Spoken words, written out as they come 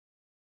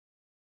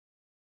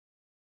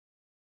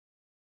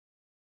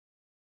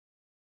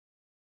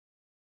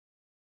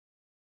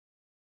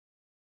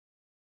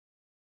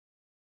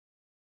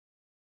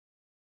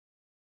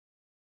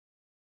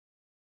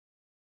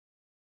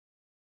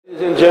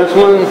Ladies and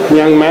gentlemen,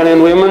 young men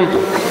and women,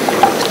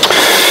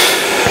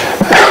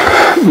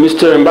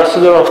 Mr.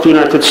 Ambassador of the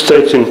United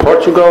States in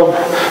Portugal,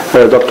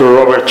 Dr.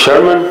 Robert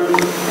Sherman,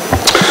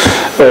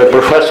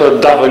 Professor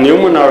Dava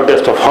Newman, our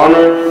guest of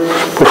honor,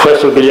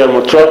 Professor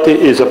Guilherme Trotti,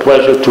 it's a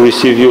pleasure to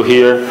receive you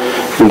here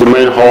in the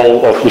main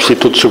hall of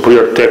Instituto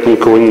Superior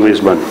Técnico in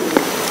Lisbon.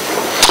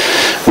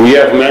 We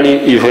have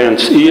many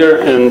events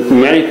here, and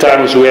many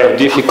times we have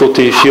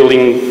difficulty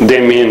filling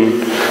them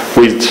in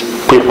with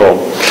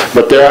people.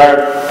 But there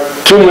are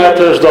two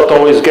matters that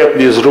always get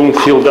this room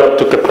filled up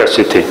to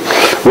capacity.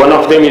 One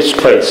of them is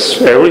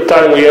space. Every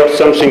time we have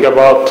something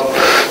about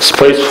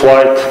space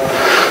flight,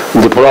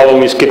 the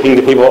problem is keeping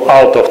the people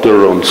out of the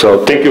room.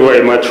 So thank you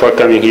very much for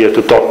coming here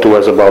to talk to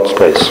us about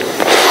space.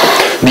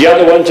 The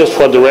other one, just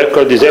for the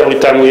record, is every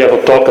time we have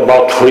a talk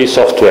about free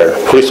software.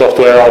 Free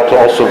software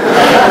also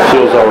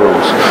fills our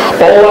rooms.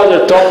 All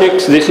other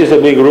topics, this is a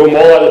big room,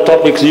 all other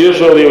topics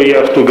usually we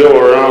have to go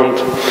around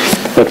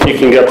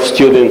picking up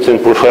students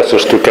and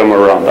professors to come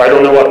around. I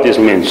don't know what this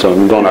means, so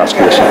don't ask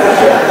me.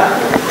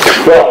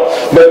 Well,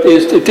 but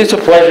it is a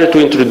pleasure to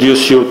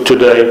introduce you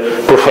today,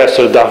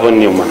 Professor Dava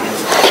Newman.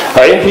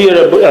 I have here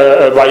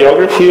a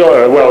biography,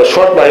 a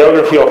short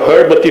biography of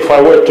her, but if I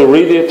were to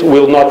read it,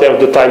 we'll not have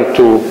the time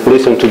to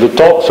listen to the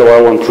talk, so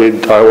I won't read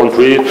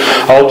it.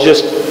 I'll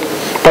just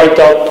point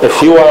out a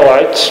few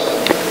highlights.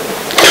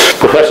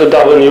 Professor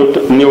Dava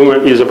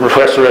Newman is a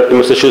professor at the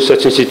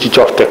Massachusetts Institute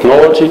of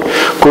Technology,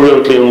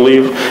 currently on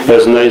leave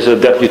as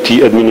NASA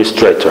Deputy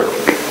Administrator.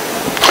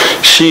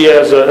 She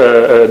has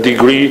a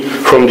degree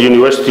from the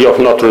University of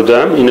Notre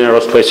Dame in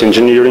aerospace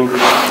engineering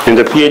and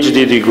a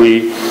PhD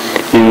degree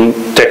in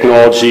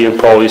technology and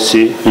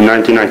policy in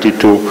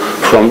 1992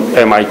 from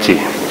MIT.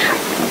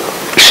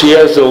 She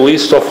has a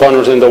list of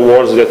honors and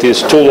awards that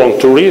is too long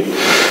to read,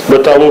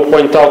 but I will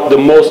point out the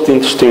most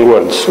interesting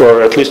ones,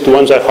 or at least the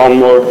ones I found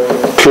more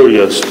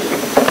curious.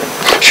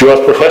 She was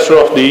Professor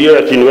of the Year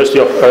at the University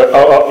of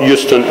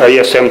Houston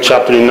ASM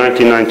chapter in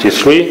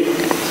 1993.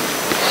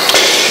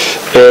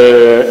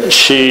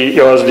 She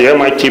was the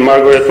MIT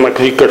Margaret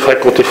MacVicar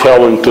Faculty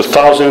Fellow in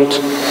 2000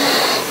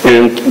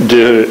 and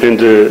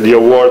the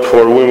award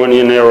for Women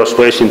in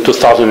Aerospace in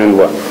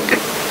 2001.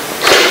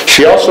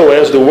 She also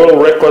has the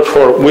world record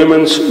for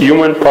women's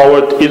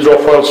human-powered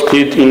hydrofoil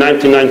speed in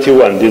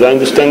 1991. Did I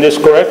understand this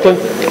correctly?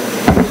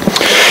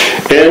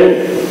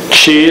 And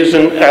she is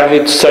an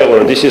avid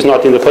sailor. This is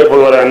not in the paper,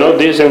 but I know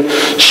this, and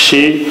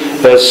she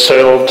has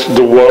sailed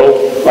the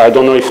world. I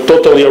don't know if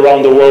totally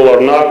around the world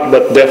or not,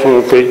 but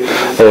definitely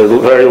a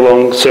very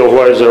long sail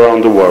voyage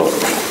around the world.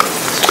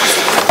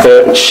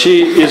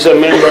 She is a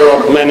member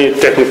of many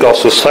technical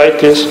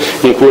societies,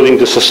 including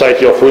the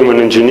Society of Women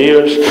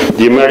Engineers,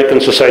 the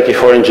American Society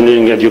for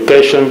Engineering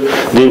Education,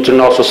 the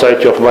International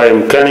Society of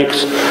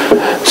Biomechanics,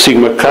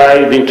 Sigma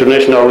Chi, the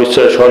International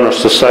Research Honor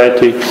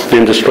Society,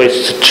 and the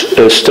Space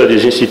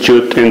Studies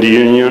Institute and the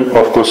Union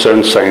of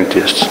Concerned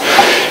Scientists.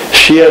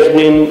 She has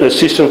been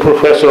Assistant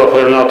Professor of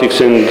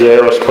Aeronautics and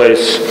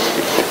Aerospace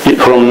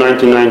from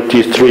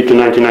 1993 to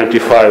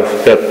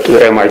 1995 at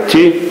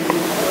MIT.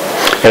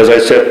 As I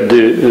said,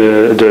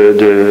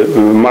 the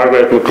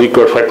Margaret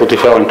MacVicar Faculty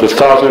Fellow in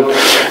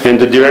 2000, and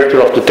the Director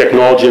of the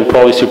Technology and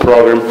Policy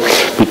Program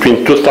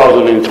between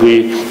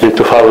 2003 and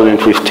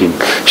 2015.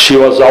 She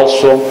was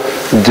also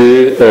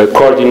the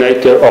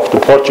coordinator of the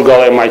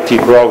Portugal MIT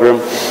program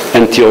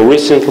until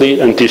recently,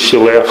 until she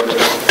left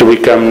to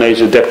become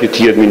NASA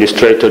Deputy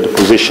Administrator, the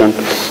position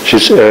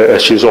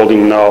she's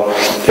holding now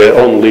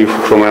on leave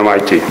from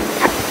MIT.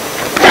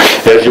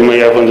 As you may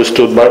have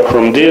understood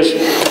from this,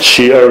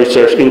 her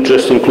research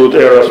interests include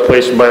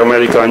aerospace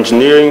biomedical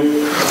engineering,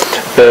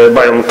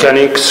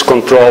 biomechanics,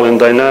 control and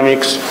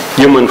dynamics,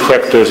 human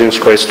factors in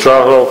space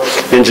travel,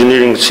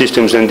 engineering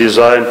systems and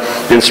design,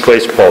 and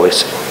space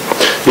policy.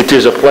 It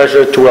is a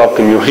pleasure to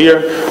welcome you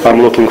here.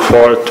 I'm looking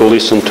forward to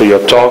listen to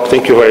your talk.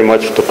 Thank you very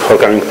much for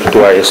coming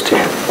to IST.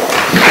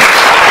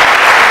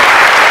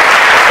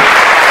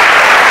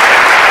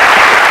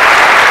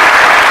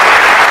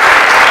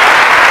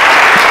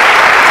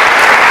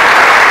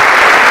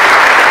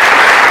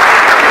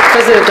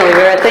 President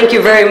Oliveira, thank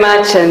you very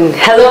much, and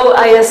hello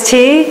IST.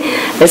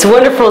 It's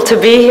wonderful to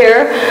be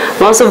here.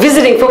 I'm also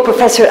visiting full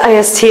professor at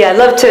IST. I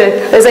love to,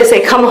 as I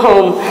say, come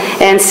home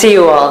and see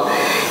you all.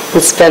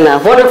 It's been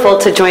wonderful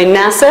to join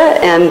NASA,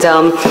 and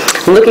I'm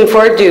looking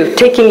forward to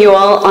taking you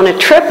all on a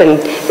trip and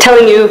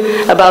telling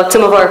you about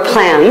some of our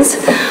plans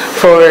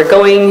for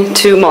going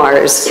to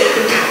Mars.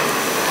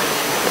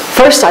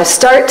 First, I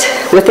start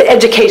with the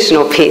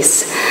educational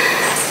piece.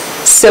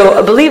 So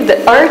I believe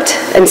that art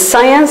and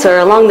science are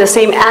along the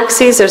same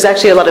axes. There's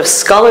actually a lot of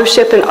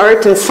scholarship in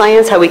art and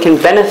science, how we can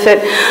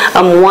benefit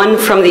one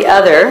from the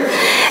other.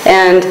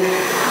 And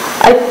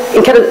I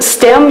in kind of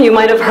STEM, you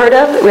might have heard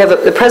of. We have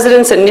the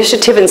President's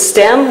Initiative in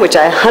STEM, which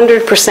I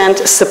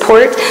 100%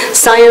 support.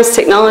 Science,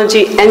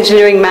 technology,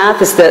 engineering,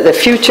 math is the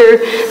future.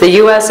 The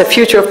US, the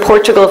future of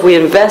Portugal, if we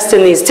invest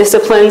in these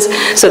disciplines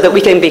so that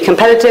we can be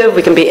competitive,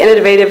 we can be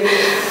innovative,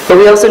 but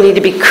we also need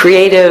to be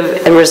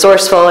creative and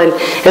resourceful. And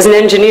as an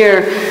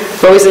engineer,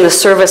 we're always in the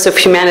service of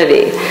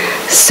humanity.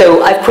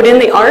 So I've put in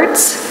the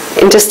arts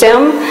into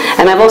STEM,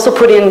 and I've also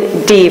put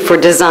in D for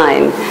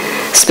design,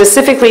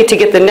 specifically to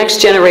get the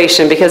next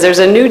generation, because there's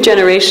a new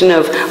generation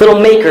of little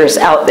makers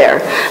out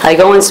there. I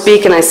go and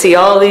speak and I see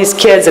all these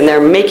kids and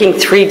they're making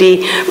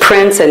 3D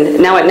prints,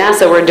 and now at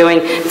NASA we're doing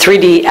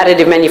 3D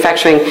additive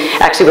manufacturing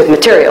actually with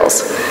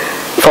materials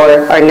for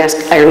our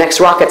next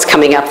rockets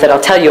coming up that I'll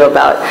tell you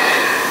about.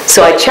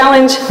 So I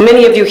challenge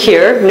many of you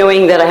here,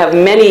 knowing that I have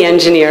many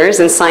engineers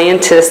and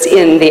scientists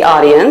in the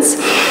audience,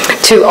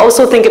 to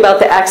also think about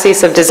the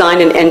axis of design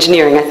and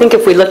engineering. I think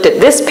if we looked at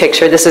this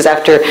picture, this is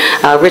after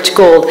Rich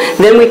Gold,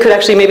 then we could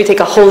actually maybe take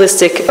a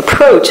holistic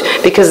approach,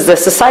 because the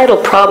societal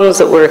problems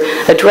that we're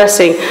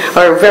addressing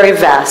are very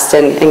vast,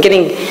 and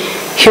getting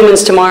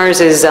humans to Mars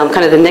is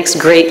kind of the next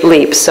great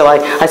leap. So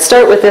I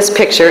start with this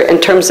picture in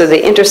terms of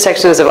the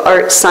intersections of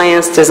art,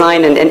 science,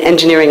 design, and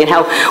engineering, and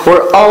how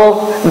we're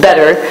all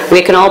better.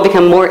 We can all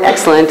become more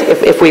excellent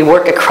if we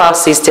work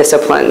across these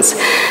disciplines.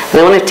 And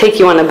I want to take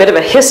you on a bit of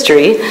a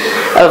history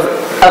of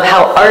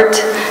how art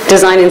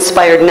design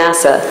inspired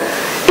NASA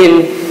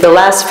in the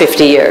last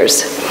 50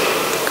 years.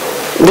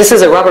 This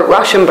is a Robert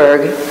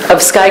Rauschenberg of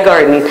Sky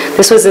Garden.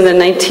 This was in the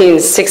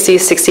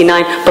 1960s,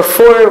 69,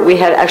 before we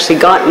had actually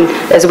gotten,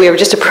 as we were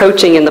just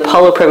approaching in the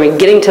Apollo program,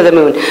 getting to the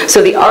moon.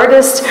 So the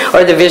artists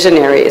are the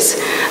visionaries,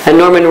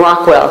 Norman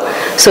Rockwell.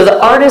 So the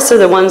artists are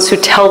the ones who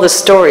tell the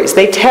stories.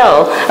 They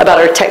tell about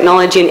our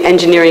technology and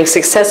engineering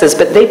successes,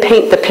 but they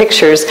paint the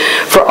pictures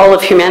for all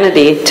of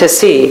humanity to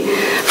see.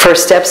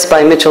 First Steps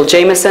by Mitchell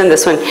Jameson.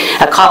 This one,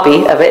 a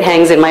copy of it,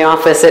 hangs in my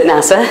office at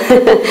NASA.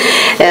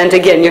 And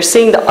again, you're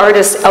seeing the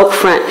artists out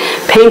front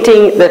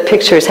painting the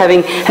pictures,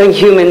 having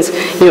humans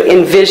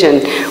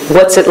envision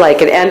what's it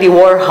like. And Andy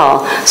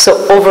Warhol.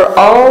 So over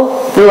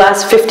all the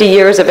last 50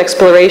 years of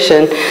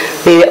exploration,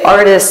 the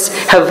artists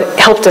have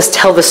helped us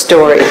tell the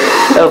story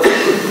of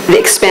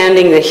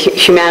expanding the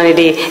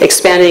humanity,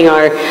 expanding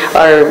our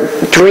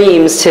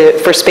dreams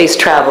for space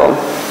travel.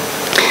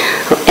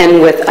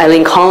 And with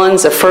Eileen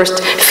Collins, the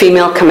first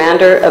female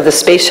commander of the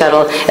space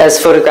shuttle, as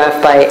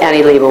photographed by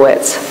Annie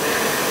Leibovitz.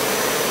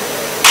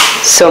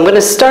 So I'm going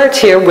to start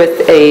here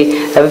with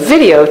a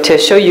video to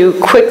show you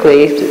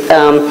quickly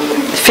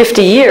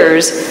 50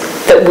 years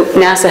that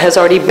NASA has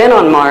already been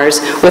on Mars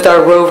with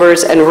our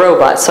rovers and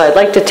robots. So I'd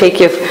like to take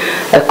you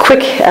a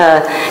quick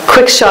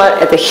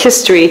shot at the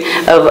history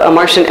of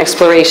Martian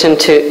exploration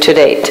to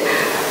date.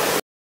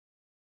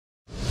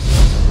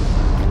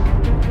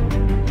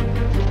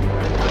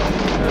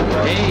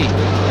 Hey,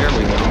 there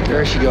we go.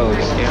 There she goes.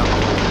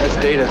 That's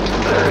Data.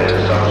 There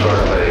is some sort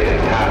of a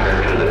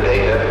hacker to the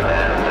data,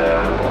 and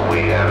we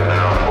have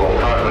now full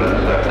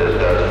confidence that this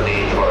does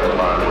indeed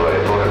correspond to a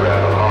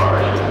photograph of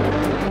Mars.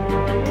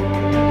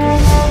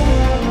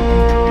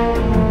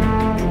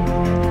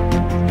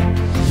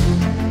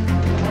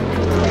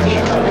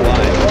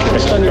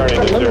 Based on your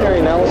preliminary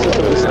analysis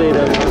of this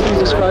data, can you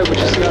describe what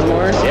you see on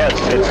Mars? Yes,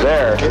 it's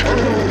there.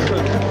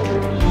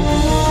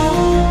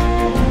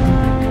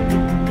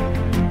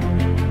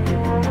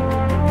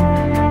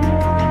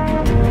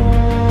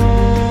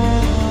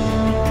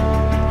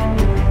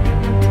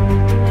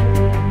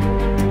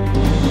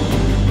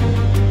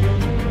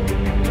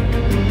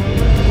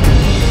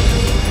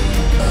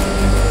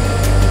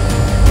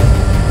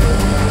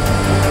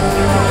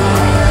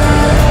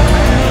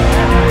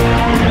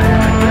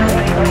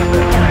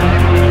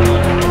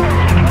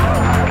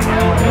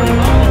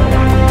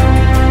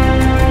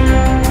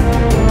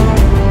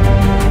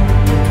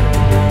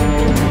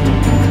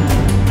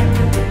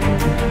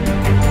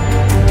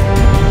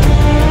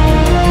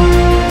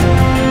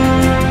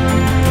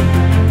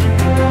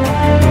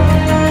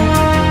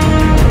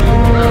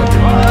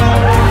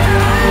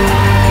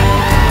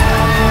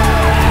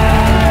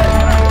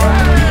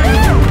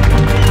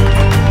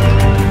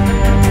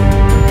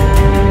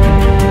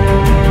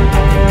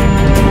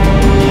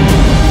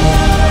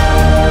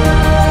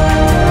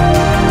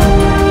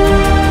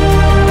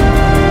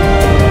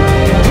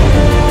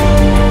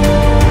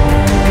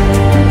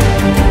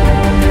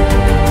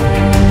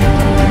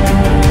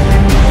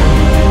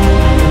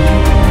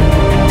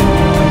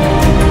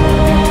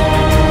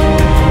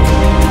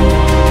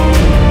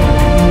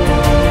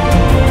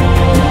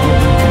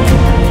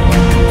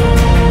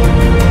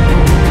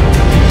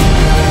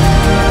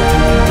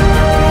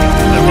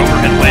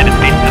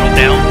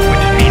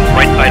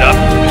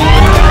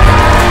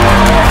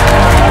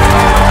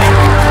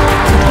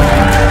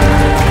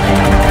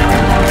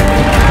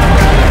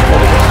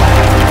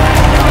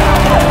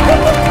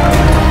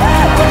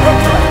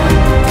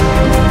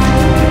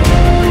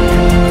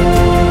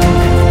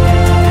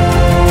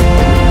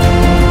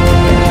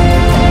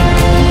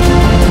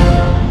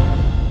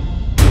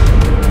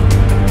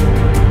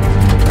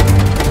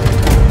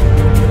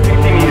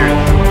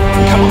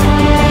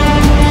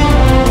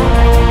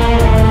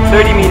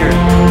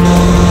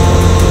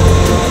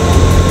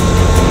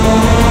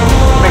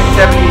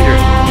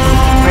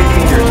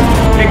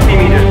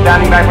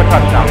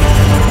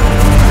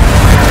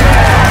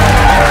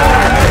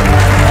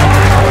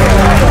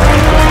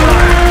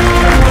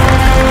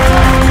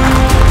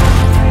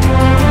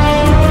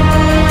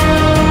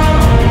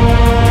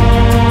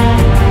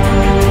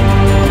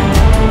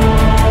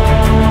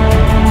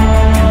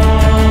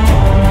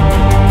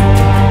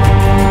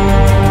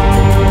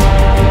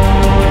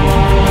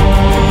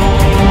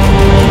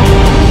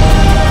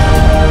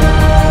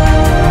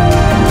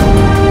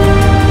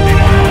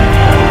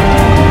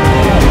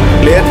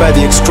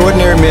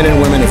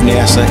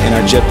 NASA in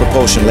our Jet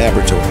Propulsion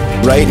Laboratory.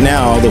 Right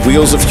now, the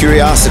wheels of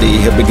curiosity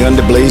have begun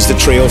to blaze the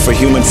trail for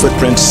human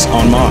footprints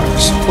on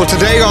Mars. Well,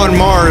 today on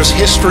Mars,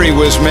 history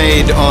was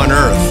made on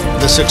Earth.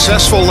 The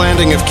successful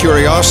landing of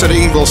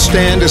Curiosity will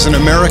stand as an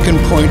American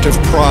point of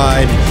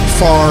pride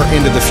far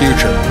into the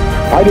future.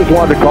 I just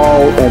wanted to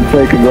call and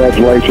say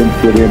congratulations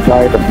to the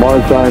entire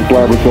Mars Science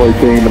Laboratory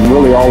team and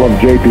really all of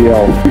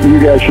JPL.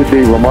 You guys should be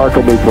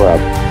remarkably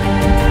proud.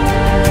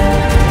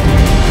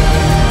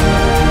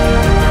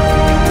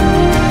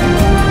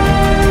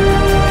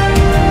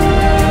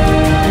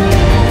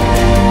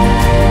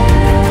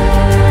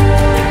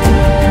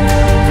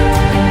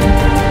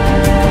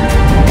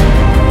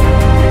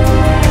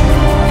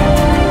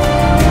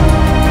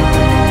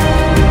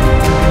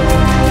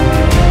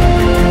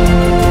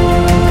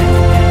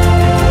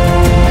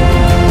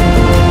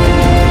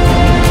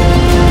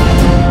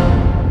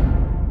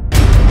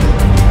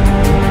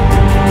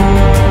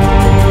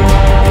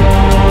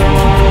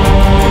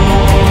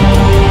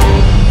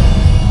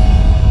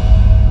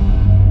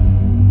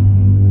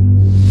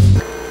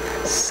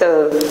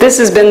 So this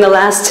has been the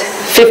last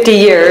 50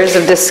 years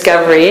of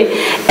discovery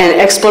and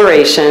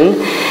exploration,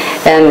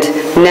 and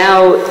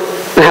now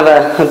I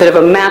have a bit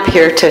of a map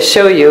here to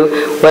show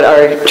you what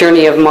our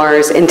journey of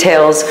Mars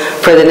entails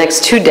for the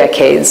next 2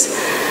 decades.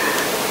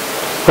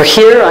 We're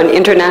here on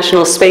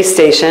International Space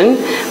Station.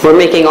 We're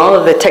making all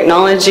of the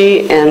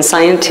technology and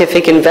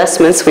scientific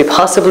investments we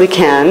possibly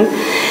can.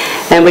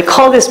 And we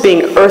call this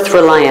being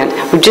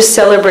Earth-reliant. We've just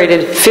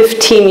celebrated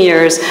 15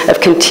 years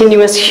of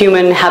continuous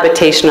human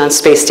habitation on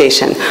space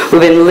station. We've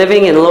been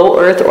living in low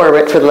Earth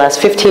orbit for the last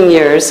 15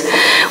 years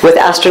with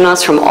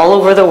astronauts from all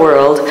over the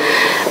world,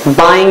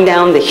 buying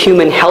down the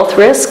human health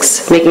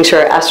risks, making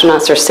sure our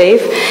astronauts are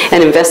safe,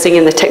 and investing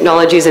in the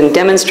technologies and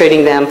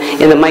demonstrating them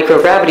in the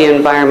microgravity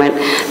environment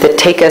that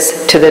take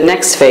us to the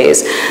next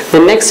phase.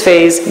 The next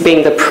phase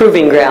being the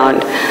proving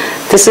ground.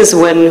 This is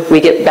when we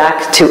get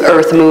back to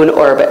Earth-Moon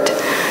orbit.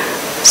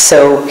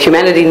 So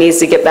humanity needs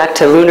to get back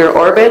to lunar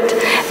orbit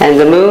and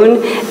the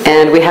moon,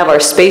 and we have our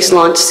space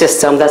launch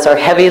system, that's our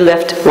heavy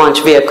lift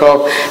launch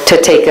vehicle,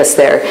 to take us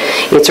there.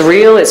 It's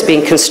real, it's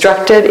being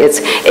constructed, it's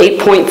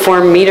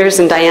 8.4 meters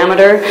in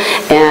diameter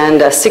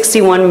and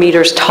 61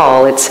 meters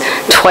tall. It's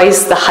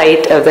twice the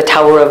height of the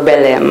Tower of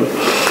Belém.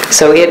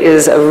 So it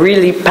is a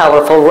really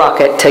powerful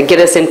rocket to get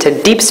us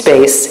into deep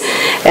space,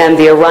 and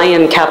the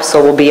Orion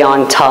capsule will be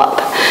on top.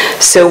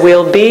 So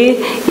we'll be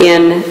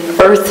in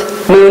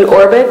Earth-Moon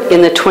orbit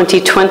in the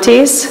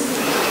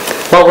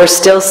 2020s, while we're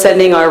still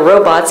sending our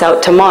robots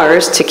out to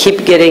Mars to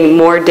keep getting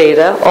more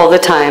data all the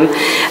time.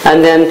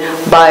 And then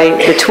by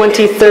the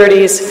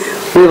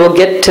 2030s, we will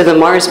get to the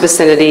Mars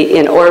vicinity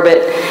in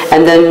orbit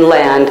and then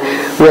land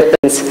with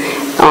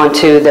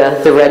onto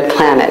the red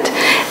planet.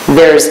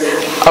 There's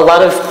a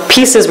lot of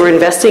pieces we're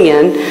investing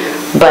in,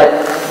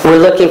 but we're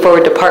looking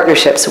forward to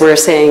partnerships. We're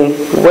saying,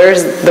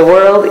 where's the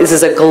world? This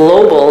is a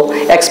global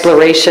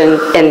exploration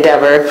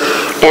endeavor,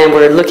 and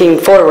we're looking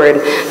forward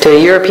to the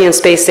European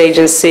Space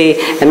Agency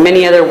and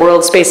many other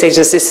world space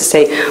agencies to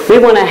say, we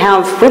want to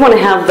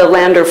have the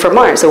lander for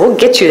Mars, so we'll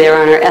get you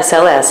there on our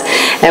SLS,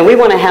 and we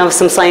want to have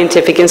some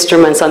scientific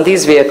instruments on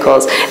these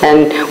vehicles,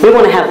 and we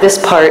want to have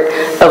this part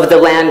of the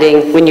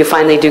landing when you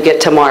finally do get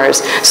to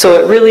Mars. So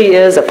it really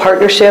is a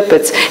partnership.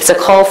 It's a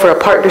call for a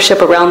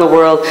partnership around the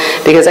world,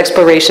 because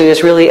exploration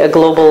is really a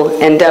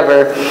global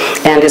endeavor,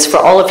 and is for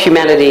all of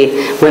humanity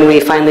when we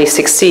finally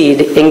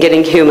succeed in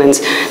getting humans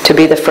to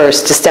be the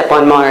first to step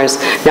on Mars.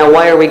 Now,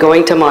 why are we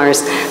going to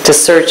Mars? To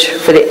search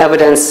for the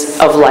evidence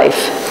of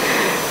life.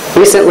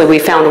 Recently we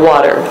found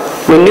water.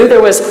 We knew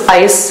there was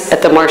ice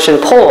at the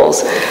Martian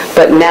poles,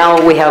 but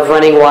now we have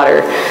running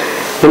water.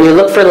 When you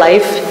look for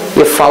life,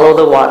 you follow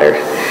the water.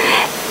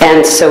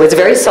 And so it's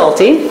very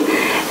salty.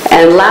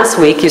 And last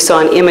week you saw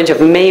an image of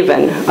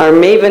Maven. Our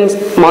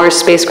Maven Mars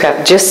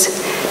spacecraft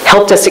just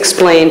helped us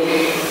explain,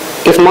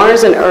 if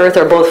Mars and Earth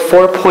are both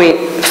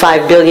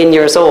 4.5 billion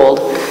years old,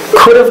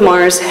 could have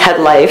Mars had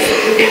life?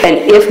 And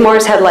if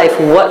Mars had life,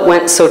 what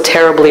went so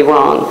terribly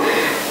wrong?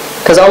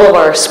 Because all of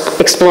our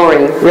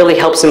exploring really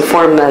helps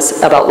inform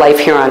us about life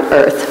here on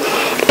Earth.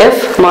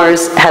 If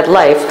Mars had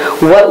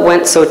life, what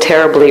went so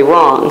terribly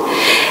wrong?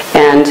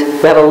 And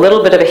we have a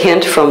little bit of a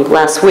hint from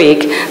last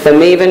week. The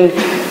Maven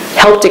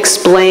helped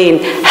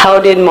explain, how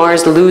did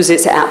Mars lose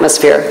its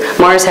atmosphere?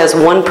 Mars has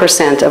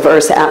 1% of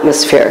Earth's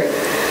atmosphere.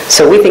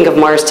 So we think of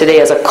Mars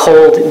today as a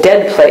cold,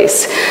 dead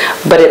place,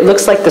 but it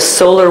looks like the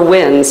solar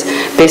winds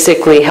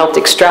basically helped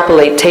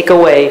extrapolate, take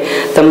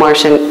away the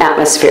Martian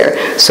atmosphere.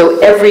 So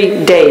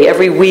every day,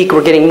 every week,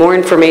 we're getting more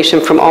information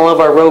from all of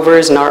our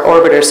rovers and our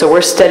orbiters. So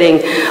we're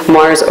studying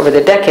Mars over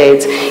the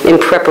decades in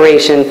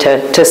preparation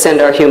to send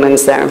our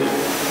humans there.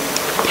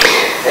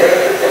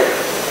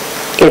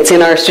 It's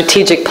in our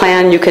strategic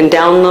plan. You can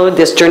download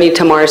this Journey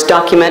to Mars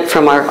document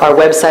from our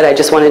website. I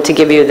just wanted to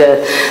give you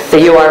the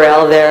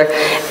URL there.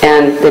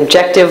 And the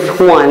objective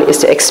 1 is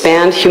to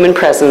expand human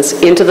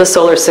presence into the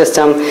solar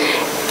system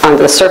on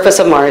the surface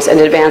of Mars and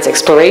advance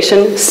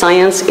exploration,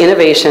 science,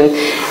 innovation,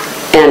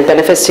 and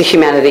benefits to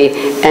humanity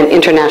and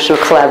international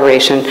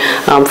collaboration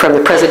from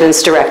the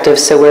President's directive.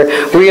 So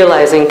we're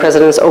realizing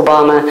President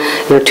Obama,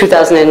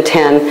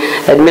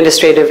 2010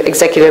 administrative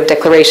executive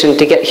declaration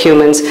to get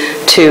humans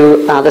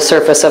to the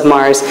surface of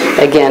Mars.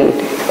 Again,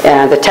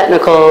 the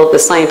technical, the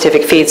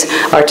scientific feats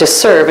are to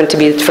serve and to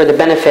be for the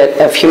benefit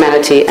of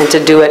humanity and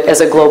to do it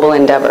as a global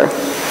endeavor.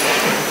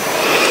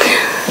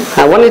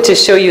 I wanted to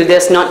show you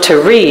this, not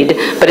to read,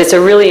 but it's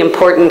a really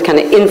important kind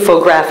of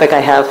infographic I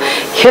have.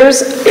 Here's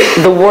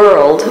the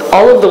world,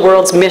 all of the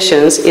world's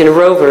missions in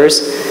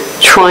rovers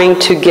trying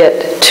to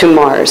get to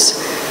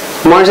Mars.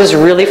 Mars is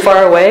really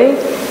far away.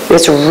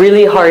 It's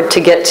really hard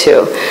to get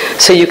to.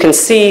 So you can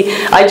see,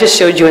 I just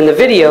showed you in the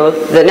video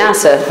the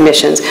NASA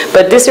missions,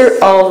 but these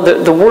are all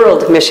the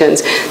world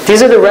missions.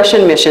 These are the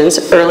Russian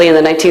missions early in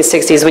the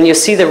 1960s. When you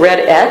see the red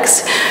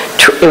X,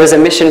 it was a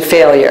mission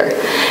failure.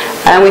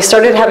 And we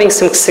started having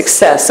some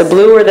success. The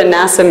blue were the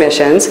NASA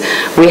missions.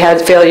 We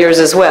had failures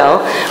as well,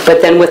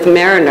 but then with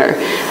Mariner.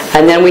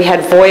 And then we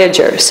had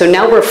Voyager. So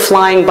now we're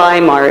flying by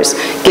Mars,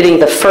 getting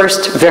the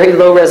first very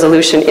low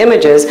resolution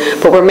images,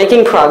 but we're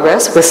making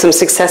progress with some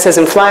successes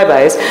and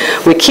flybys.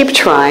 We keep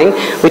trying.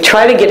 We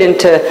try to get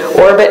into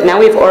orbit. Now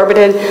we've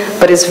orbited,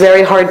 but it's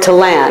very hard to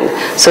land.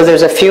 So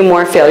there's a few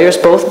more failures,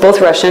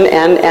 both Russian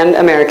and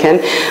American.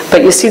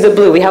 But you see the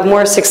blue. We have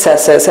more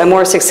successes and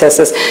more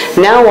successes.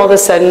 Now all of a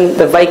sudden,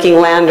 the Viking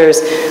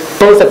landers,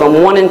 both of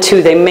them, 1 and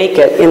 2, they make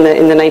it in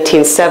the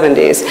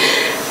 1970s.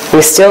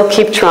 We still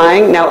keep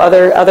trying. Now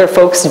other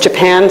folks,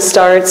 Japan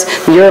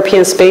starts, the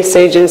European Space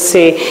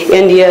Agency,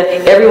 India,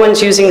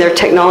 everyone's using their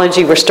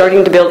technology. We're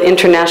starting to build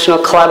international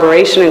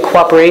collaboration and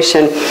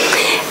cooperation.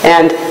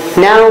 And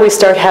now we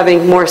start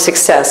having more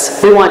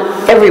success. We want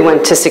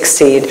everyone to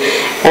succeed.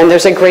 And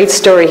there's a great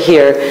story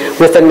here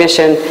with a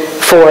mission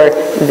for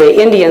the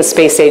Indian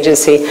Space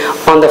Agency.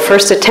 On the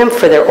first attempt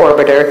for their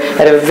orbiter,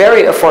 at a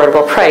very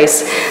affordable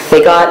price,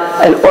 they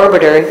got an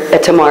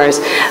orbiter to Mars.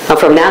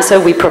 From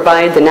NASA, we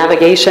provide the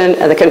navigation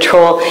and the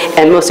control,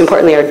 and most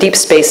importantly, our deep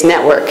space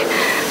network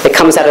that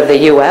comes out of the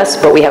US,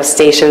 but we have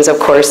stations, of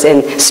course,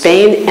 in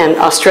Spain and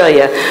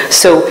Australia.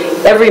 So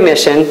every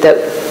mission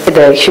that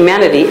the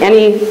humanity,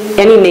 any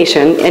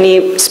nation,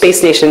 any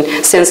space nation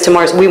sends to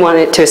Mars, we want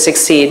it to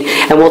succeed,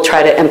 and we'll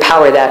try to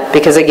empower that,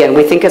 because again,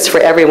 we think it's for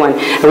everyone,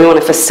 and we want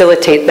to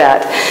facilitate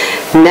that.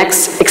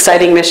 Next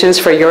exciting missions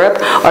for Europe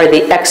are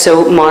the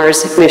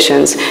ExoMars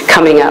missions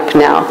coming up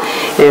now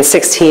in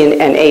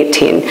 16 and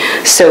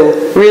 18.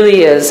 So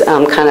really is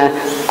kind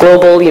of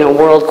global,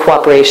 world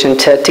cooperation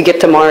to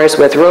get to Mars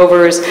with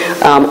rovers,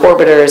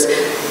 orbiters,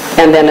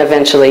 and then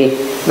eventually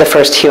the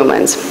first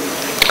humans.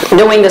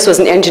 Knowing this was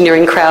an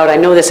engineering crowd, I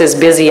know this is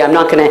busy. I'm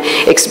not going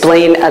to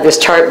explain this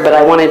chart, but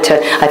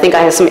I think I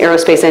have some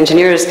aerospace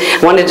engineers. I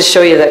wanted to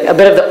show you a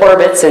bit of the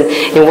orbits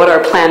and what our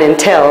plan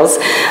entails.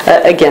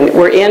 Again,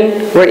 we're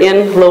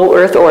in low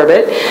Earth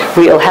orbit.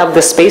 We'll have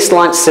the Space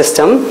Launch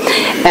System,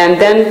 and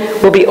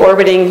then we'll be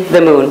orbiting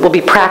the moon. We'll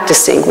be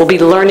practicing. We'll be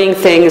learning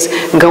things,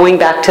 going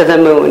back to the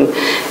moon.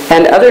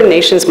 And other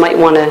nations might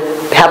want to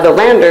have the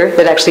lander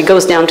that actually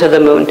goes down to the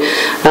moon.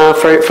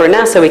 For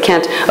NASA, we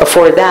can't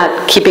afford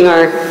that. Keeping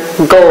our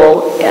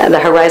goal, the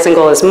horizon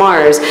goal is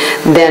Mars,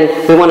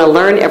 then we want to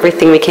learn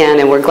everything we can,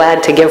 and we're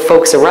glad to give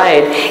folks a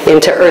ride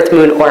into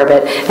Earth-Moon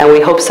orbit, and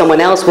we hope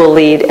someone else will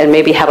lead and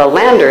maybe have a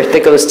lander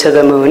that goes to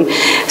the moon.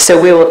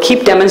 So we will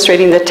keep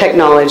demonstrating the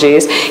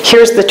technologies.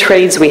 Here's the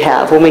trades we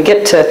have. When we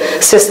get to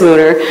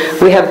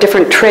cislunar, we have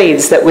different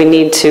trades that we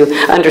need to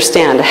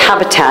understand.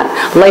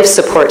 Habitat, life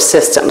support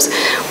systems.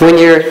 When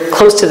you're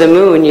close to the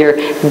moon, you're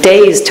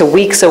days to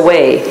weeks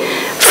away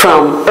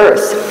from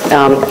Earth.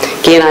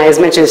 Guy and I, as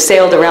mentioned,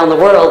 sailed around the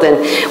world, and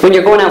when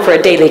you're going out for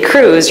a daily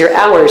cruise, you're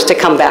hours to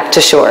come back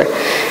to shore.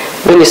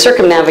 When you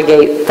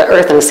circumnavigate the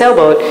Earth in a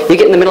sailboat, you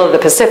get in the middle of the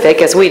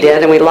Pacific, as we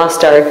did, and we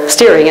lost our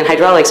steering and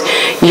hydraulics.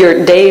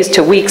 You're days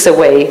to weeks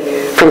away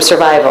from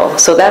survival.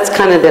 So that's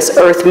kind of this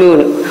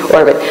Earth-Moon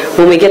orbit.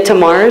 When we get to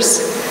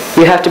Mars,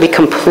 you have to be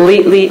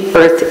completely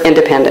Earth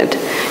independent.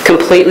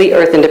 Completely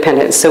Earth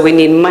independent. So we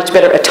need much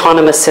better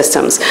autonomous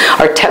systems.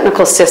 Our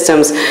technical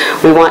systems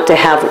we want to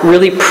have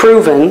really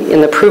proven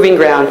in the proving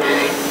ground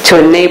to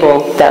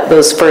enable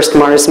those first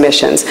Mars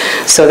missions.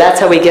 So that's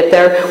how we get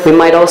there. We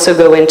might also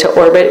go into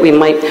orbit. We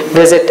might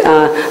visit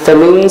the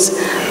moons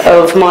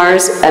of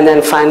Mars, and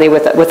then finally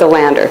with a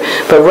lander.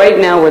 But right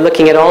now we're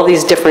looking at all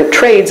these different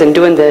trades and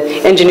doing the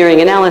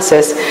engineering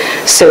analysis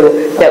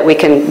so that we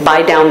can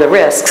buy down the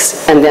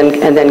risks and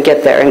then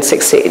get there and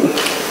succeed.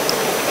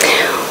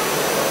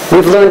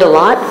 We've learned a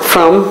lot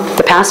from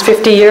the past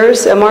 50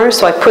 years at Mars,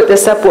 so I put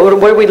this up. What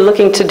are we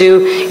looking to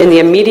do in the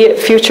immediate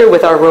future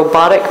with our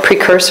robotic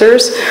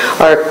precursors,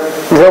 our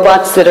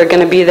robots that are going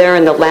to be there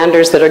and the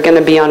landers that are going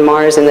to be on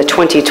Mars in the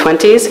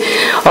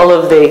 2020s? All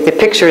of the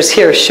pictures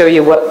here show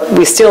you what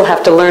we still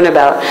have to learn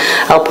about.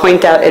 I'll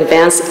point out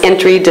advanced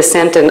entry,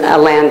 descent, and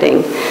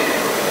landing.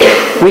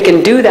 We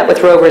can do that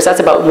with rovers.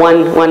 That's about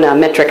one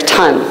metric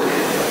ton.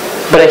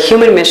 but a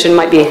human mission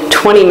might be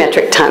 20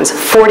 metric tons,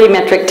 40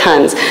 metric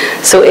tons.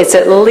 So it's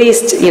at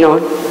least, you know,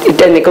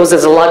 and it goes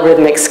as a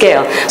logarithmic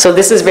scale. So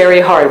this is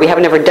very hard. We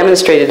haven't ever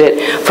demonstrated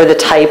it for the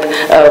type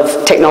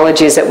of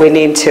technologies that we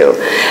need to.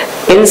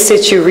 In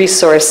situ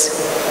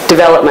resource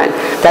development,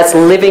 that's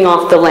living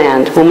off the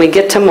land. When we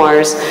get to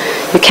Mars,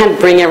 you can't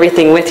bring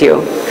everything with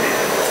you.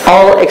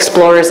 All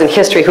explorers in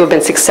history who have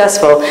been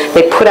successful,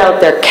 they put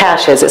out their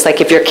caches. It's like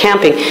if you're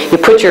camping, you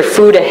put your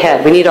food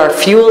ahead. We need our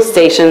fuel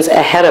stations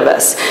ahead of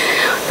us.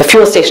 The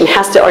fuel station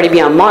has to already be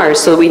on Mars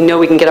so that we know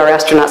we can get our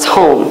astronauts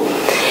home.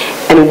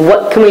 And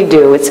what can we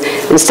do? It's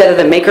instead of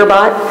the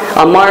MakerBot,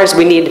 on Mars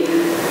we need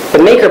the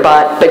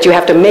MakerBot, but you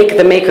have to make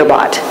the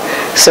MakerBot.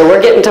 So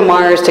we're getting to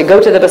Mars to go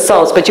to the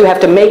basalts, but you have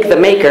to make the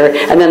maker,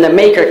 and then the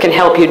maker can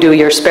help you do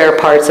your spare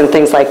parts and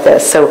things like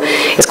this. So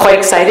it's quite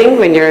exciting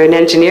when you're an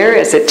engineer.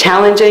 It's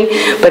challenging,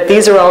 but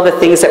these are all the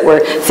things that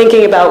we're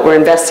thinking about, we're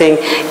investing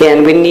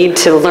in. We need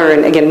to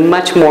learn, again,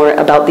 much more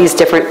about these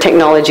different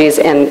technologies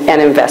and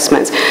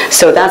investments.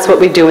 So that's what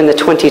we do in the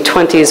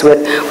 2020s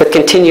with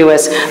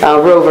continuous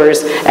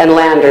rovers and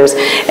landers.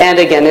 And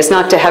again, it's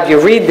not to have you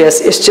read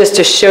this, it's just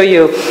to show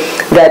you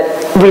that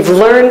we've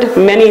learned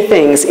many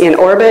things in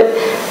orbit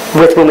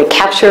with when we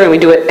capture and we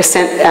do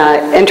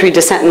entry,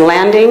 descent, and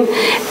landing,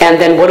 and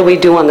then what do we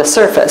do on the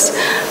surface.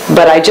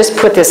 But I just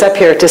put this up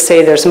here to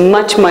say there's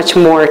much, much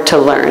more to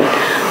learn.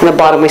 On the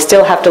bottom, we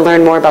still have to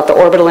learn more about the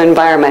orbital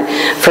environment.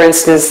 For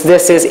instance,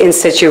 this is in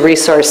situ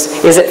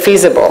resource. Is it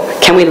feasible?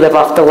 Can we live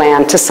off the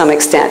land to some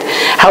extent?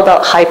 How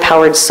about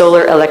high-powered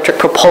solar electric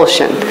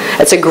propulsion?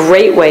 It's a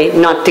great way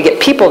not to get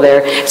people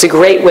there. It's a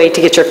great way to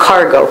get your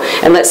cargo.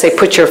 And let's say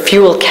put your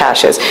fuel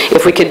caches,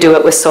 if we could do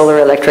it with solar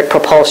electric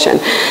propulsion.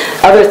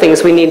 Other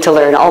things we need to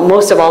learn.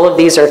 Most of all of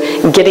these are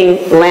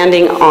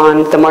landing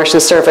on the Martian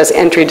surface,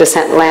 entry,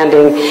 descent,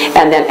 landing,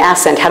 and then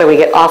ascent. How do we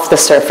get off the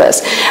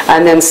surface?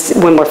 And then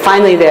when we're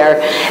finally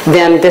there,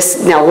 then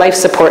now life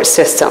support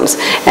systems.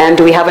 And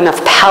do we have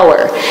enough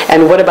power?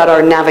 And what about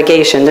our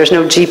navigation? There's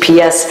no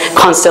GPS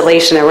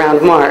constellation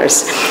around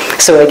Mars.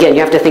 So again, you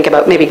have to think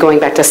about maybe going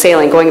back to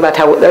sailing, going about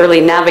how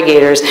early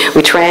navigators,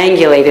 we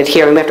triangulated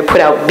here and we have to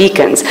put out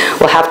beacons.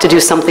 We'll have to do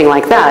something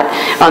like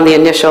that on the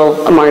initial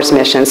Mars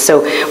missions.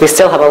 So we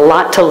still have a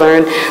lot to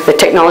learn. The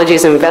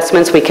technologies and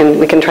investments, we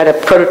can try to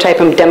prototype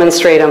them,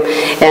 demonstrate them,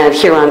 and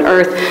here on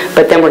Earth,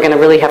 but then we're going to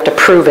really have to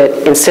prove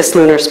it in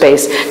cislunar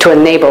space to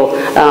enable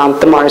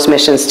the Mars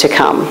missions to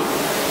come.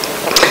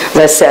 As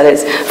I said,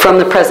 it's from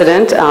the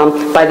President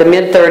by the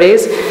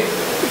mid-30s,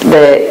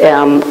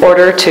 the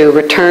order to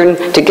return,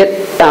 to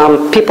get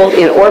people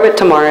in orbit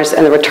to Mars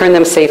and then return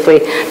them safely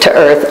to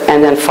Earth,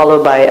 and then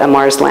followed by a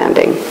Mars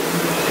landing.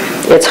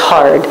 It's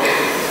hard.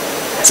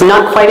 It's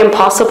not quite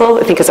impossible.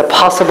 I think it's a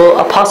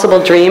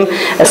possible dream,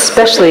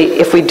 especially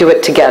if we do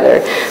it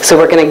together. So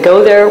we're going to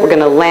go there, we're going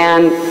to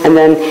land, and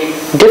then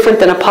different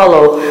than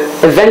Apollo,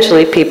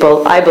 eventually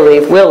people, I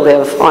believe, will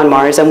live on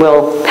Mars and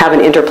will have an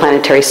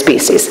interplanetary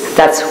species.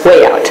 That's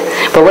way out.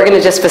 But we're going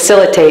to just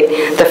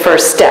facilitate the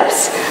first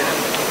steps,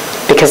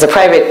 because the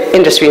private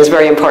industry is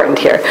very important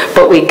here.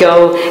 But we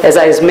go, as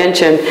I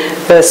mentioned,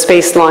 the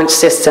Space Launch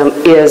System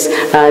is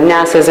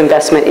NASA's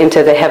investment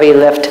into the heavy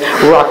lift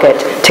rocket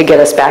to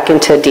get us back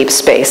into deep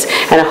space,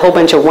 and a whole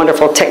bunch of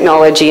wonderful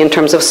technology in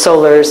terms of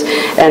solars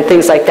and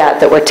things like that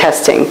we're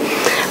testing.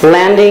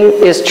 Landing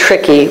is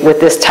tricky with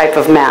this type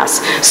of mass.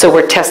 So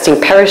we're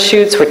testing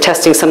parachutes, we're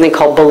testing something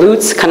called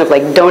ballutes, kind of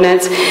like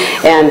donuts,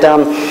 and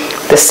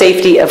the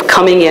safety of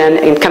coming in,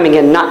 and coming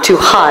in not too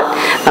hot,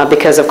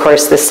 because of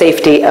course the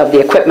safety of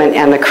the equipment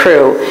and the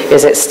crew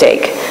is at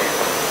stake.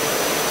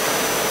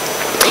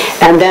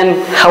 And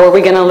then, how are we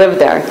going to live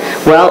there?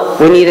 Well,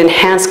 we need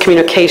enhanced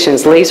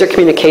communications. Laser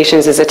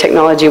communications is a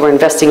technology we're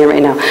investing in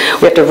right now.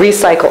 We have to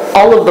recycle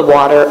all of the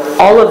water,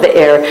 all of the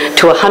air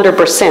to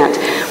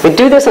 100%. We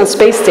do this on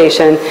space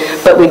station,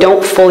 but we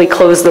don't fully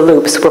close the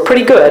loops. We're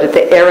pretty good at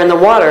the air and the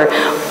water,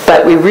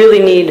 but we really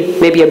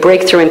need maybe a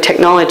breakthrough in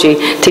technology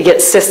to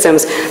get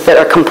systems that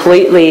are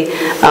completely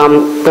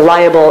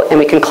reliable, and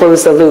we can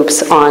close the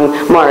loops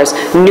on Mars.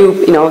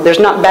 There's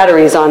not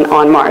batteries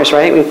on Mars,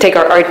 right? We take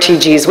our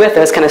RTGs with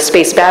us, kind of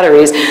space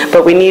batteries,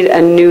 but we need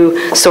a new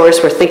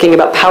source. We're thinking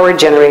about power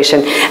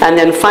generation. And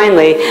then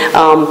finally,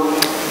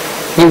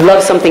 you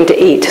love something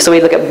to eat. So we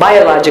look at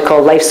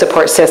biological life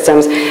support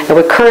systems, and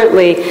we're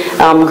currently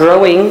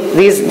growing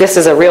these. This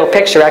is a real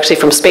picture actually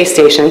from space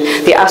station.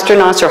 The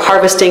astronauts are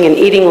harvesting and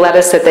eating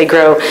lettuce that they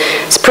grow.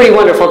 It's pretty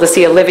wonderful to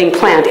see a living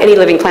plant, any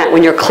living plant,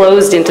 when you're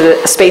closed into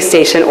the space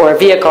station or a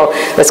vehicle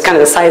that's kind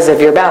of the size of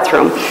your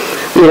bathroom.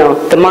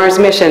 The Mars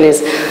mission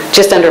is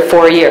just under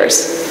 4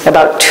 years.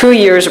 About 2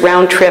 years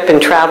round trip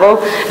and travel,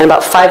 and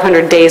about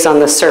 500 days on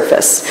the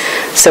surface.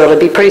 So it'll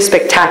be pretty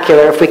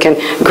spectacular if we can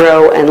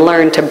grow and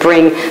learn to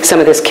bring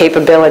some of this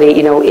capability,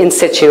 in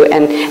situ,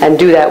 and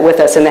do that with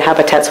us in the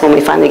habitats when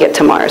we finally get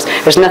to Mars.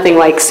 There's nothing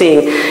like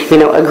seeing,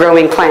 a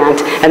growing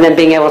plant and then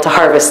being able to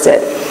harvest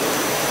it.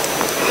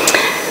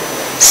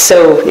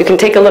 So you can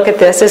take a look at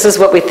this. This is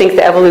what we think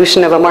the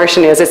evolution of a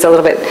Martian is. It's a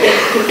little bit,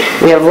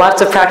 we have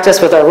lots of practice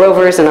with our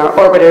rovers and our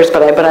orbiters,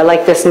 but I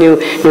like this new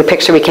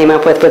picture we came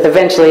up with. But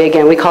eventually,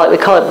 again, we call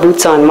it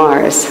boots on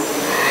Mars.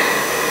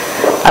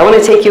 I want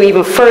to take you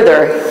even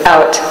further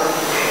out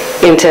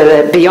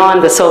into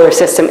beyond the solar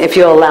system, if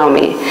you'll allow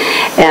me,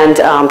 and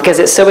because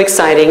it's so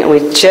exciting, and we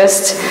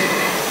just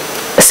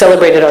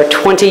celebrated our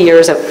 20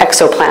 years of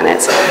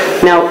exoplanets.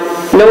 Now,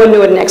 no one knew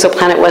what an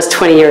exoplanet was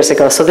 20 years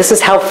ago, so this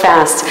is how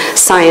fast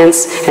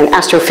science and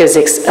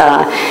astrophysics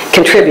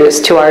contributes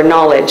to our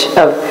knowledge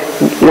of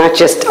not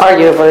just our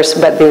universe,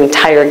 but the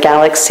entire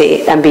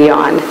galaxy and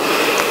beyond.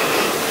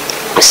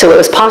 So it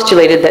was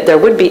postulated that there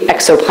would be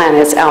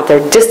exoplanets out there,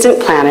 distant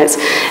planets,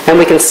 and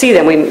we can see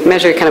them. We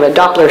measure kind of a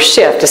Doppler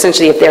shift.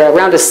 Essentially, if they're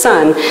around a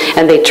sun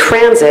and they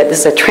transit,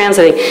 this is a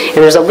transiting, and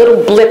there's a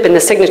little blip in the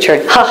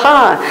signature,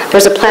 ha-ha,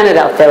 there's a planet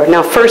out there.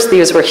 Now, first,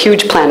 these were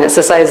huge planets,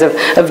 the size of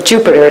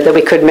Jupiter that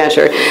we could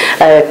measure.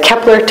 A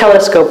Kepler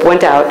telescope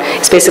went out.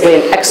 It's basically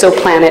an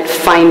exoplanet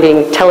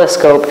finding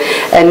telescope,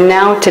 and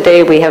now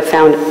today we have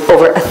found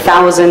over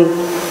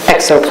 1,000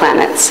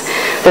 exoplanets.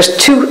 There's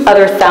 2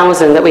 other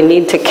 1,000 that we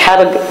need to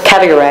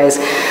categorize,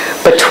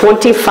 but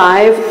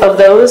 25 of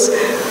those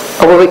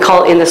are what we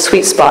call in the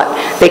sweet spot.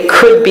 They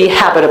could be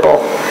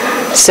habitable.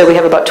 So we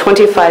have about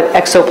 25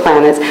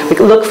 exoplanets. We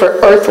can look for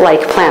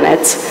Earth-like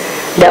planets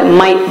that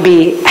might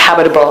be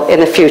habitable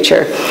in the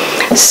future.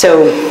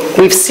 So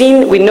we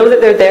know that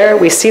they're there.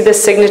 We see the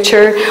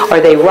signature. Are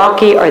they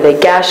rocky? Are they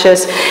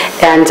gaseous?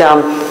 And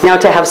now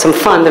to have some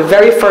fun, the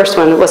very first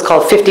one was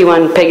called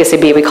 51 Pegasi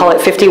b. We call it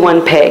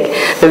 51 Peg,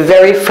 the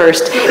very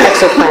first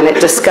exoplanet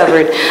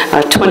discovered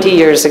 20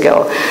 years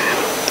ago.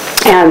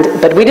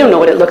 But we don't know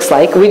what it looks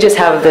like. We just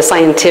have the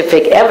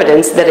scientific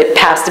evidence that it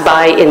passed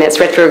by in its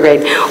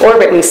retrograde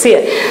orbit, and we see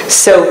it.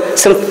 So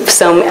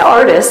some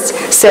artists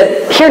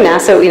said, here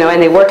NASA,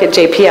 and they work at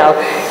JPL,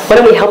 why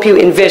don't we help you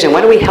envision?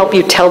 Why don't we help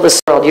you tell the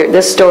story?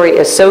 This story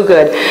is so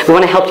good, we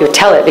want to help you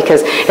tell it,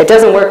 because it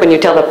doesn't work when you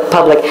tell the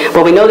public,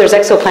 well, we know there's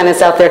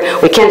exoplanets out there,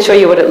 we can't show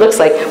you what it looks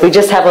like, we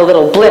just have a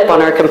little blip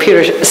on our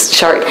computer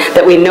chart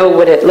that we know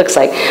what it looks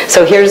like.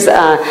 So here's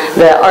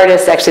the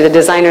artists, actually the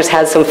designers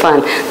had some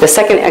fun. The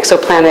second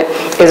exoplanet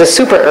is a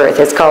super Earth.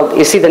 It's called,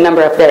 you see the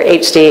number up there,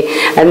 HD,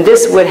 and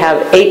this would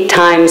have 8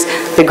 times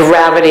the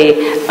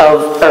gravity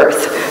of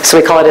Earth. So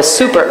we call it a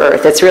super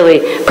Earth. It's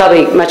really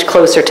probably much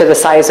closer to the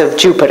size of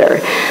Jupiter.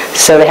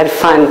 So they had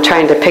fun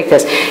trying to pick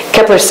this.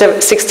 Kepler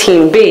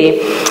 16b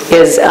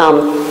is,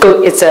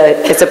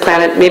 it's a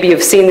planet, maybe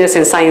you've seen this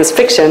in science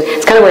fiction.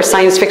 It's kind of where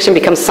science fiction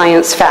becomes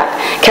science fact.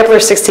 Kepler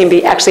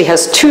 16b actually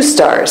has 2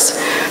 stars.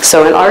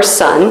 So in our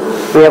sun,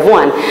 we have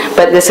 1.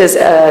 But this is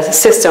a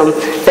system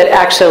that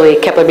actually,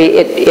 Kepler b,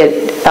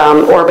 it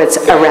orbits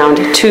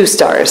around 2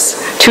 stars.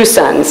 2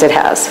 suns it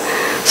has.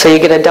 So you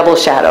get a double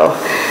shadow.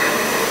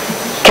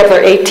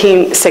 Kepler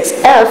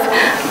 18.6f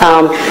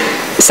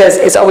says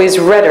it's always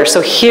redder.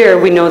 So here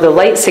we know the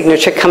light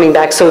signature coming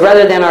back. So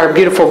rather than our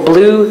beautiful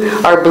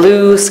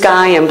blue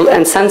sky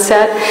and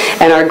sunset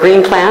and our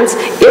green plants,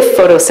 if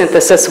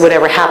photosynthesis would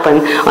ever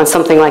happen on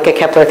something like a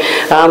Kepler,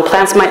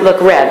 plants might look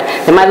red.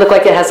 It might look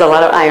like it has a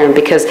lot of iron,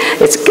 because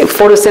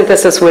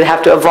photosynthesis would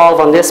have to evolve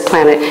on this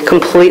planet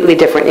completely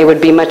different. It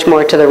would be much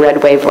more to the red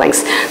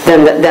wavelengths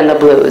than the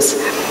blues.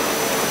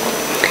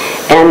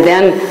 And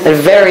then a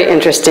very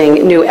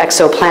interesting new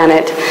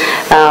exoplanet,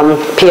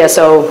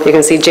 PSO, you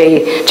can see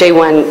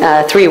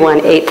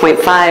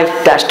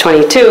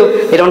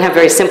J318.5-22. They don't have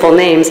very simple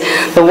names.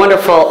 The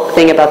wonderful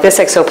thing about this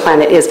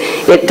exoplanet is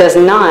it does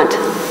not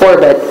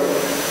orbit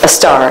a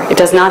star. It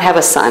does not have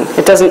a sun.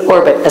 It doesn't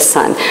orbit a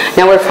sun.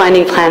 Now we're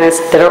finding planets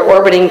that are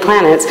orbiting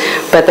planets,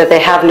 but that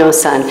they have no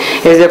sun.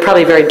 They're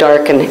probably very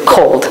dark and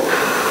cold.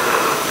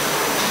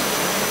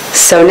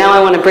 So now I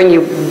want to bring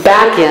you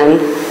back in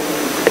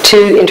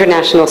to the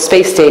International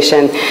Space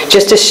Station,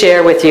 just to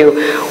share with you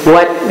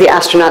what the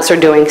astronauts are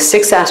doing.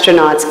 6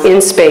 astronauts in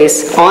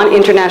space on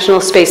International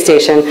Space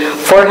Station,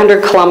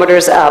 400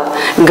 kilometers up,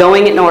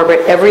 going in orbit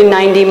every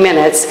 90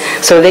 minutes,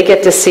 so they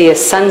get to see a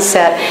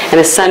sunset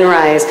and a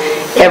sunrise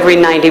every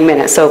 90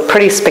 minutes. So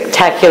pretty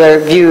spectacular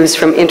views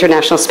from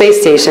International Space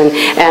Station,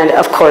 and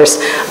of course,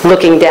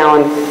 looking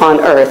down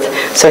on Earth.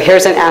 So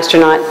here's an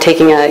astronaut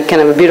taking a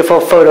kind of a beautiful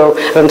photo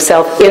of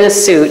himself in a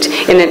suit,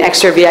 in an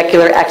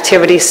extravehicular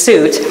activity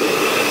suit.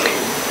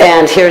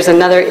 And here's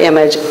another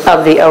image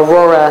of the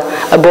aurora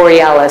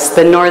borealis,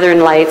 the northern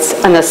lights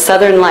and the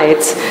southern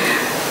lights.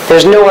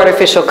 There's no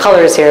artificial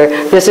colors here.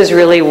 This is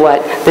really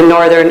what the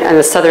northern and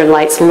the southern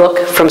lights look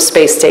from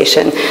space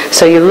station.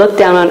 So you look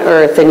down on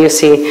Earth and you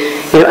see,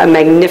 a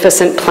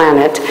magnificent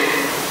planet.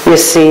 You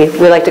see,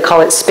 we like to call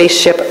it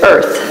spaceship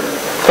Earth,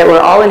 that we're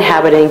all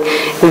inhabiting,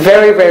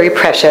 very, very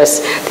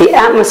precious. The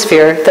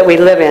atmosphere that we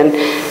live in,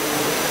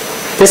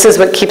 this is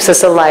what keeps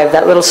us alive,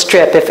 that little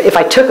strip. If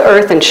I took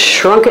Earth and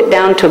shrunk it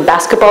down to a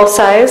basketball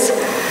size,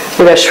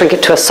 we're going to shrink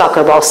it to a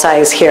soccer ball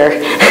size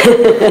here.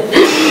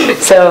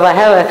 So if I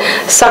have a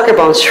soccer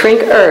ball and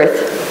shrink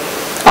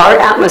Earth, our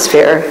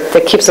atmosphere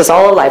that keeps us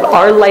all alive,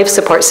 our life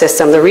support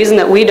system, the reason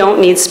that we don't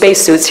need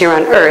spacesuits here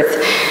on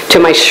Earth, to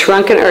my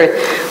shrunken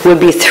Earth, would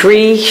be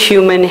 3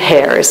 human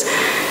hairs.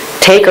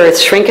 Take Earth,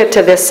 shrink it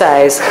to this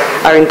size,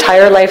 our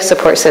entire life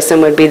support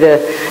system would be the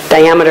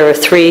diameter of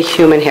 3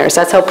 human hairs.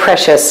 That's how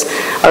precious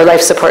our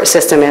life support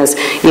system is,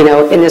 you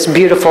know, in this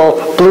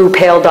beautiful blue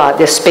pale dot,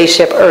 this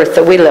spaceship Earth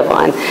that we live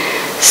on.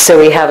 So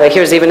we have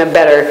here's even a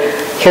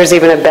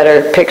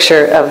better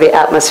picture of the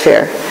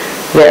atmosphere.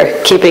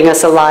 They're keeping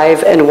us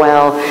alive and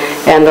well,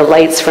 and the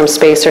lights from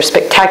space are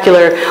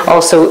spectacular.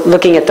 Also,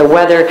 looking at the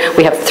weather,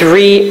 we have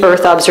 3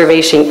 Earth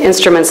observation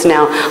instruments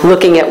now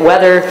looking at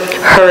weather,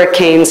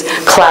 hurricanes,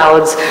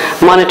 clouds,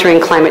 monitoring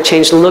climate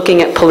change,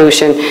 looking at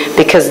pollution,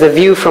 because the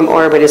view from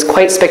orbit is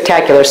quite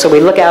spectacular. So we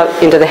look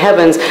out into the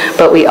heavens,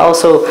 but we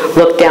also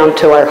look down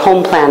to our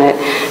home planet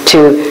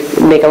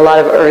to make a lot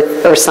of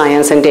Earth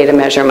science and data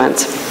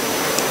measurements.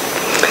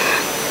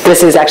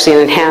 This is actually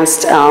an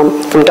enhanced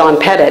from Don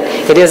Pettit.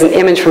 It is an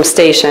image from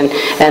station,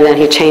 and then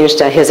he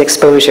changed his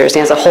exposures. He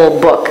has a whole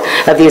book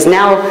of these.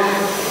 Now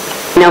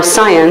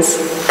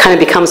science kind of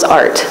becomes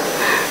art.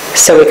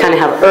 So we kind of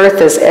have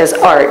Earth as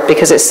art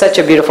because it's such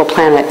a beautiful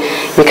planet.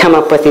 We come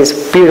up with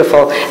these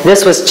beautiful.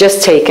 This was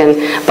just taken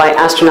by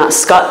astronaut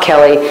Scott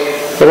Kelly.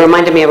 It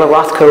reminded me of a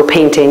Rothko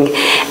painting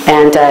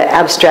and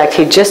abstract.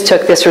 He just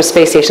took this from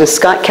space station.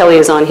 Scott Kelly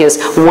is on his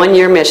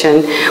 1-year mission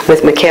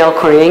with Mikhail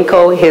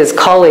Koryenko, his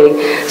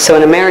colleague. So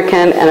an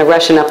American and a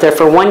Russian up there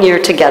for 1 year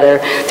together.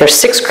 There's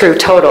 6 crew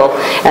total,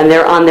 and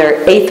they're on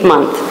their 8th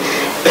month.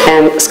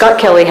 And Scott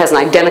Kelly has an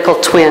identical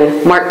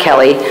twin, Mark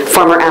Kelly,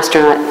 former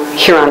astronaut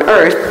here on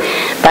Earth,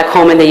 back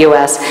home in the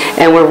US,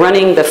 and we're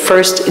running the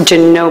first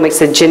genomics,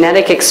 the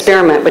genetic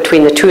experiment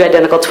between the 2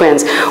 identical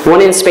twins,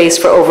 one in space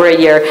for over a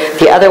year,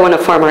 the other one a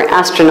former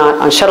astronaut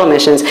on shuttle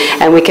missions,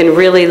 and we can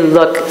really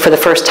look for the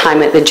first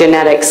time at the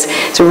genetics.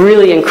 It's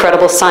really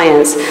incredible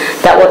science.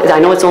 I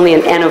know it's only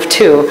an N of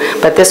 2,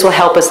 but this will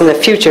help us in the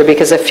future,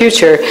 because in the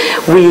future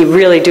we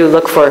really do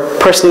look for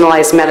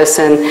personalized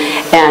medicine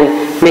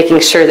and making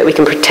sure that we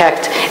can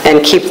protect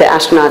and keep the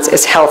astronauts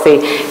as healthy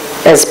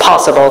as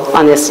possible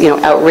on this, you know,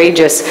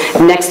 outrageous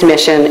next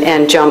mission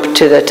and jump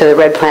to the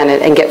red planet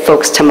and get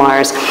folks to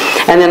Mars.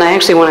 And then I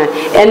actually want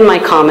to end my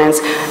comments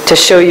to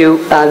show you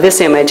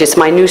this image. It's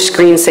my new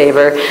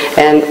screensaver,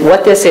 and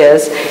what this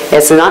is,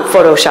 it's not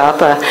Photoshop.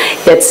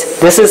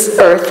 This is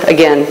Earth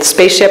again,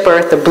 spaceship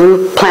Earth, the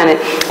blue planet,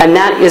 and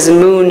that is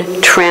moon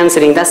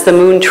transiting. That's the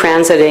moon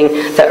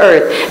transiting the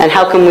Earth. And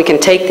how come we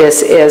can take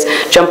this is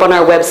jump on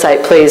our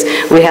website, please.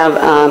 We have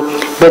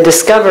the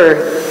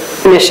Discover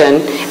mission,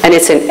 and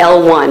it's in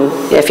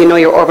L1. If you know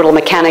your orbital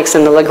mechanics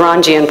and the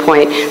Lagrangian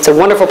point, it's a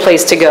wonderful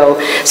place to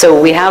go.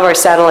 So we have our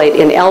satellite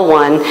in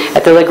L1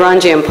 at the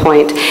Lagrangian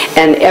point,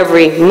 and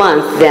every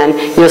month then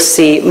you'll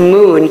see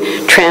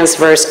moon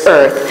transverse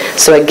Earth.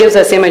 So it gives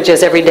us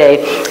images every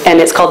day, and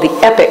it's called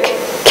the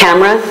EPIC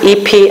camera,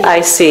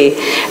 EPIC,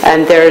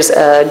 and there's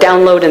a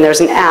download and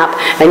there's an app,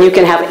 and you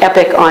can have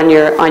EPIC on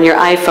your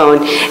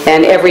iPhone,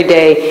 and every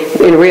day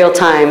in real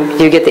time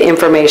you get the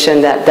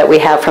information that we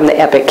have from the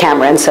EPIC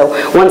camera. And so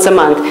once a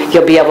month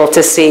you'll be able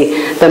to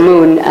see the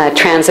moon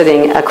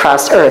transiting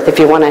across Earth. If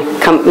you want to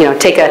come, you know,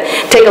 take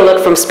a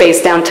look from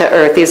space down to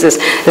Earth, this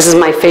is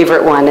my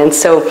favorite one. And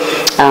so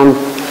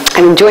I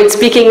enjoyed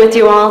speaking with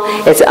you all.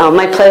 It's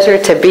my pleasure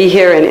to be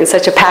here in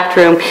such a packed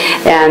room,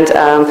 and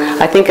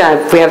I think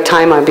if we have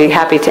time, I'd be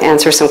happy to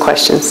answer some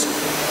questions.